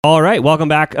All right, welcome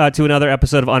back to another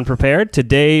episode of Unprepared.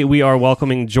 Today we are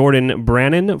welcoming Jordan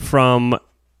Brannon from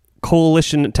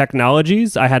Coalition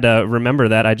Technologies. I had to remember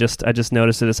that. I just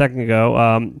noticed it a second ago.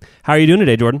 How are you doing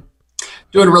today, Jordan?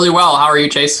 Doing really well. How are you,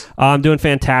 Chase? I'm doing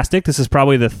fantastic. This is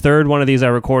probably the third one of these I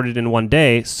recorded in one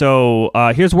day. So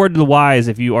here's word to the wise.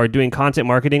 If you are doing content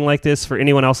marketing like this, for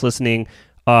anyone else listening,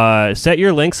 set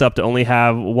your links up to only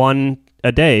have one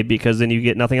a day, because then you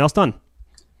get nothing else done.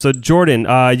 So Jordan,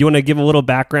 you want to give a little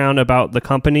background about the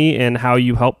company and how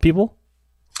you help people?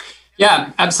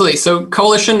 Yeah, absolutely. So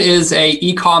Coalition is a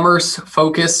e-commerce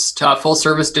focused full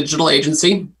service digital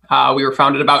agency. We were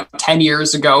founded about 10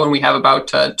 years ago, and we have about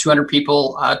 200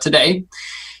 people today.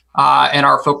 And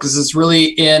our focus is really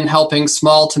in helping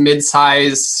small to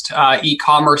mid-sized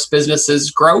e-commerce businesses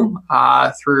grow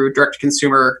through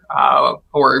direct-to-consumer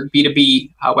or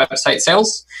B2B website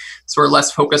sales. So we're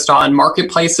less focused on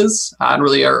marketplaces and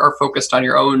really are focused on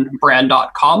your own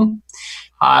brand.com.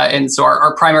 And so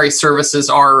our primary services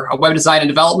are web design and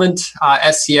development,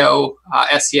 SEO,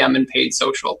 SEM, and paid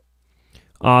social.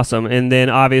 Awesome. And then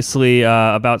obviously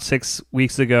about 6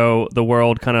 weeks ago, the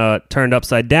world kind of turned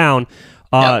upside down.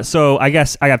 Yep. So I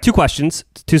guess I have two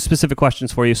specific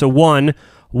questions for you. So one,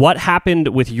 what happened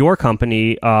with your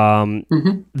company then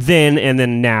and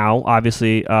then now?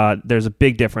 Obviously, there's a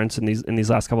big difference in these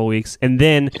last couple of weeks. And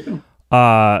then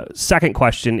second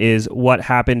question is, what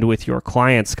happened with your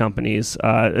clients' companies?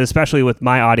 Especially with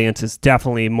my audience, it's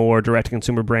definitely more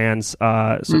direct-to-consumer brands.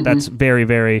 So that's very,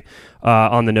 very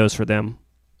on the nose for them.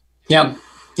 Yeah.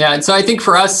 Yeah, and so I think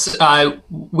for us,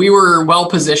 we were well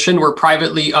positioned. We're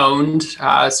privately owned,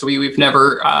 so we've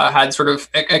never had sort of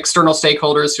external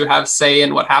stakeholders who have say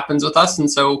in what happens with us. And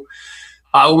so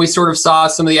when we sort of saw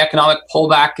some of the economic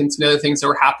pullback and some of the other things that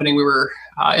were happening, we were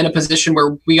in a position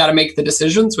where we got to make the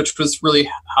decisions, which was really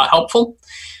helpful.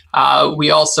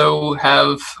 We also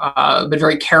have been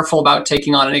very careful about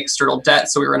taking on an external debt,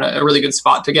 so we were in a really good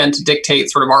spot to dictate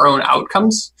sort of our own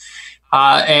outcomes.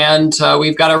 And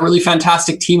we've got a really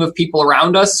fantastic team of people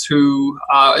around us who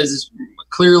is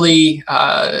clearly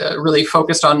really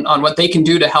focused on what they can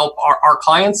do to help our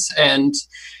clients. And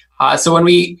so when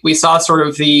we saw sort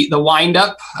of the wind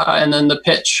up and then the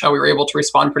pitch, we were able to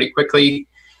respond pretty quickly.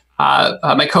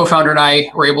 My co-founder and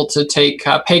I were able to take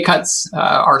pay cuts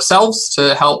ourselves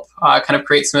to help kind of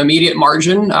create some immediate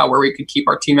margin where we could keep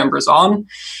our team members on.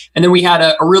 And then we had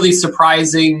a really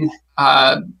surprising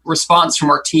response from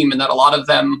our team, and that a lot of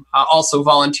them also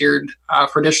volunteered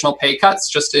for additional pay cuts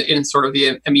just in sort of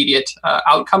the immediate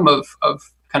outcome of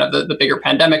kind of the bigger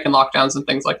pandemic and lockdowns and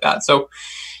things like that. So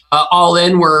all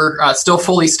in, we're still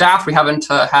fully staffed. We haven't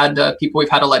had people we've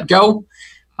had to let go,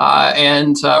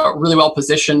 and really well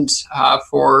positioned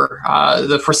for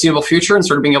the foreseeable future and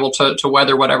sort of being able to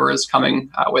weather whatever is coming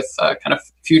with kind of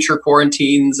future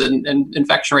quarantines and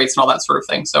infection rates and all that sort of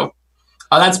thing. So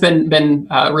that's been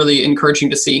really encouraging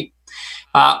to see.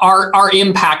 Our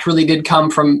impact really did come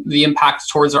from the impact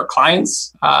towards our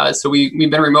clients. So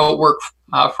we've been remote work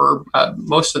for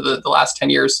most of the last 10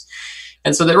 years.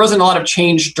 And so there wasn't a lot of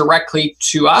change directly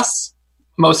to us.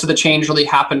 Most of the change really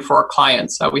happened for our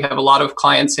clients. We have a lot of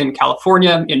clients in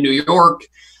California, in New York,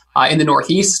 in the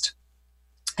Northeast.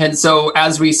 And so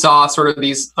as we saw sort of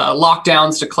these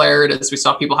lockdowns declared, as we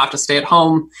saw people have to stay at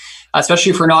home,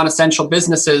 especially for non-essential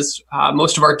businesses,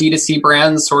 most of our D2C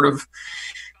brands sort of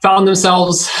found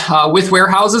themselves with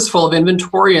warehouses full of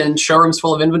inventory and showrooms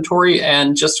full of inventory,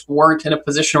 and just weren't in a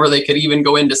position where they could even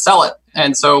go in to sell it.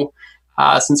 And so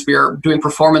since we are doing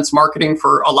performance marketing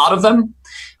for a lot of them,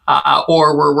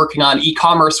 or we're working on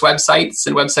e-commerce websites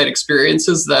and website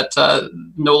experiences that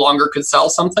no longer could sell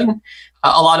something,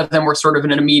 a lot of them were sort of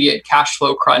in an immediate cash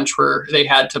flow crunch where they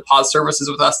had to pause services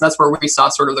with us. And that's where we saw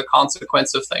sort of the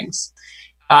consequence of things.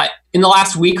 In the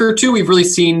last week or two, we've really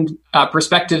seen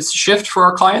perspectives shift for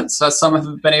our clients. Some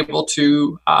have been able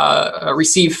to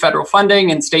receive federal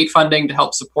funding and state funding to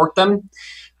help support them.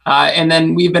 And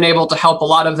then we've been able to help a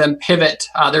lot of them pivot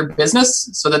their business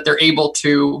so that they're able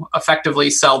to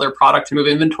effectively sell their product and move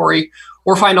inventory,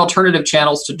 or find alternative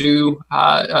channels to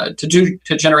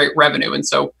generate revenue. And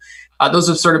so those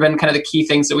have sort of been kind of the key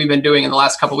things that we've been doing in the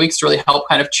last couple of weeks to really help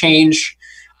kind of change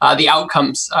the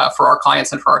outcomes for our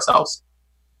clients and for ourselves.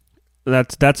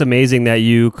 That's amazing that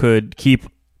you could keep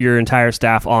your entire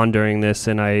staff on during this,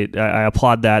 and I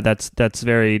applaud that. That's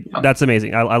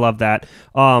amazing. I love that.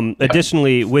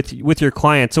 Additionally, with your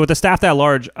clients, so with the staff that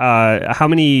large, how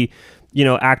many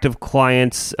active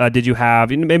clients did you have?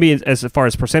 Maybe as far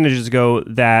as percentages go,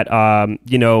 that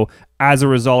as a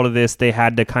result of this, they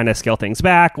had to kind of scale things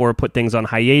back or put things on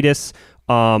hiatus.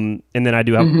 And then I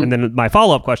do have, and then my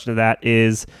follow-up question to that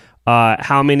is,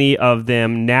 how many of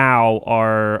them now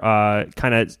are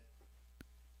kind of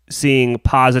seeing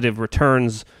positive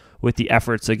returns with the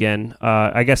efforts again?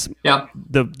 I guess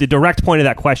the direct point of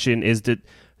that question is to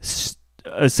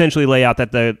essentially lay out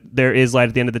that there is light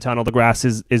at the end of the tunnel. The grass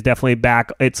is definitely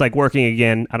back. It's like working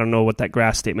again. I don't know what that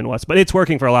grass statement was, but it's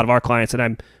working for a lot of our clients,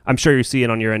 and I'm sure you see it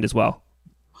on your end as well.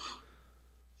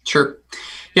 Sure.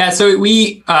 Yeah, so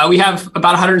we have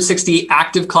about 160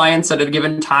 active clients at a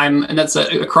given time, and that's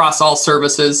across all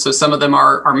services. So some of them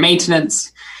are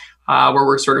maintenance, where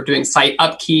we're sort of doing site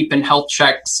upkeep and health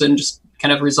checks and just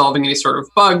kind of resolving any sort of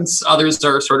bugs. Others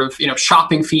are sort of,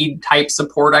 shopping feed type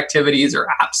support activities or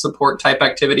app support type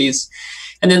activities.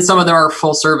 And then some of them are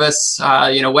full service,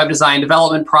 web design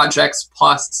development projects,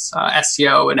 plus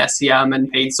SEO and SEM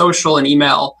and paid social and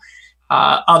email.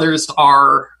 Others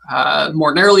are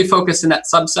more narrowly focused in that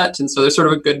subset. And so there's sort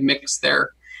of a good mix there.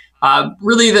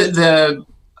 Really the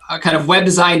kind of web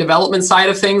design development side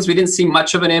of things, we didn't see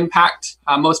much of an impact.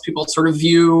 Most people sort of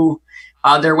view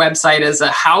their website as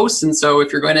a house. And so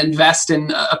if you're going to invest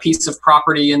in a piece of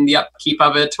property and the upkeep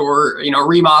of it or,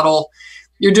 remodel,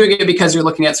 you're doing it because you're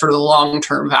looking at sort of the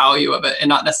long-term value of it and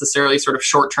not necessarily sort of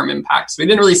short-term impacts. So we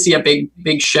didn't really see a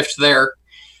big shift there.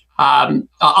 On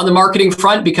the marketing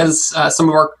front, because some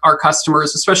of our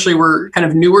customers, especially were kind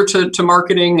of newer to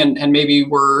marketing and maybe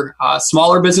were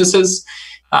smaller businesses,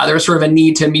 there was sort of a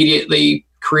need to immediately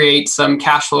create some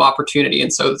cash flow opportunity.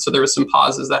 And so there was some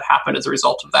pauses that happened as a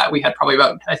result of that. We had probably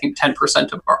about, I think,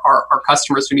 10% of our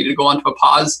customers who needed to go onto a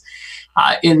pause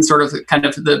in sort of kind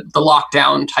of the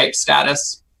lockdown type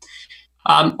status.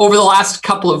 Over the last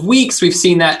couple of weeks, we've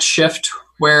seen that shift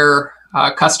where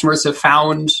customers have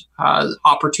found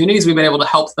opportunities. We've been able to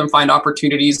help them find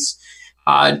opportunities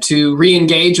to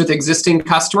re-engage with existing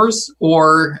customers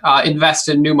or invest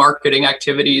in new marketing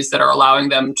activities that are allowing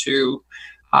them to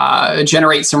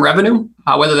generate some revenue,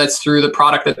 whether that's through the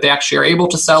product that they actually are able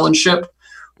to sell and ship,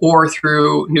 or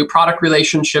through new product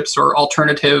relationships or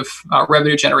alternative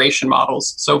revenue generation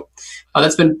models. So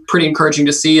that's been pretty encouraging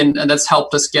to see, and that's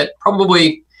helped us get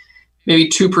probably maybe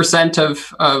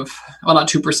 2% well, not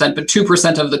 2%, but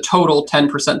 2% of the total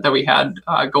 10% that we had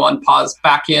go on pause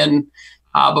back in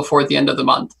before the end of the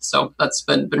month. So that's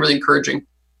been really encouraging.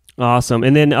 Awesome.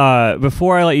 And then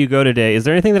before I let you go today, is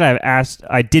there anything that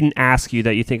I didn't ask you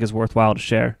that you think is worthwhile to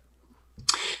share?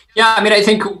 Yeah, I mean, I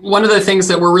think one of the things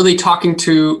that we're really talking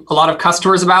to a lot of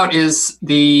customers about is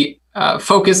the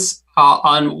focus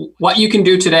on what you can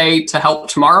do today to help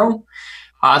tomorrow.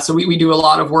 So we do a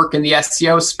lot of work in the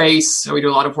SEO space. So we do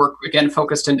a lot of work, again,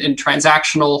 focused in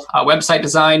transactional website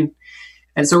design.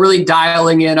 And so really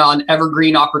dialing in on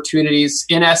evergreen opportunities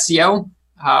in SEO,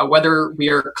 whether we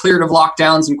are cleared of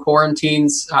lockdowns and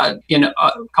quarantines in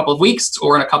a couple of weeks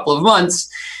or in a couple of months.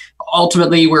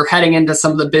 Ultimately, we're heading into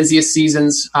some of the busiest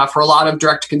seasons for a lot of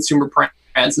direct-to-consumer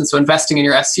brands. And so investing in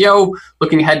your SEO,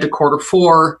 looking ahead to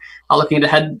Q4, looking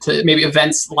ahead to maybe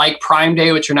events like Prime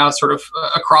Day, which are now sort of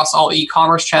across all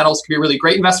e-commerce channels, can be a really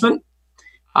great investment.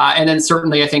 And then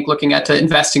certainly, I think looking at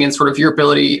investing in sort of your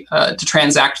ability to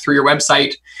transact through your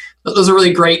website, those are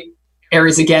really great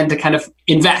areas, again, to kind of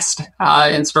invest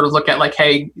and sort of look at like,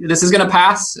 hey, this is going to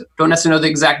pass. Don't necessarily know the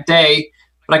exact day,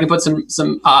 but I can put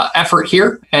some effort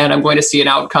here, and I'm going to see an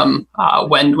outcome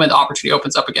when the opportunity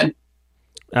opens up again.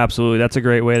 Absolutely. That's a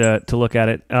great way to look at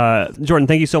it. Jordan,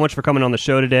 thank you so much for coming on the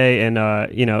show today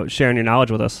and sharing your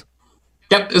knowledge with us.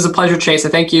 Yep. It was a pleasure, Chase. I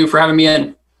thank you for having me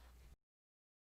in.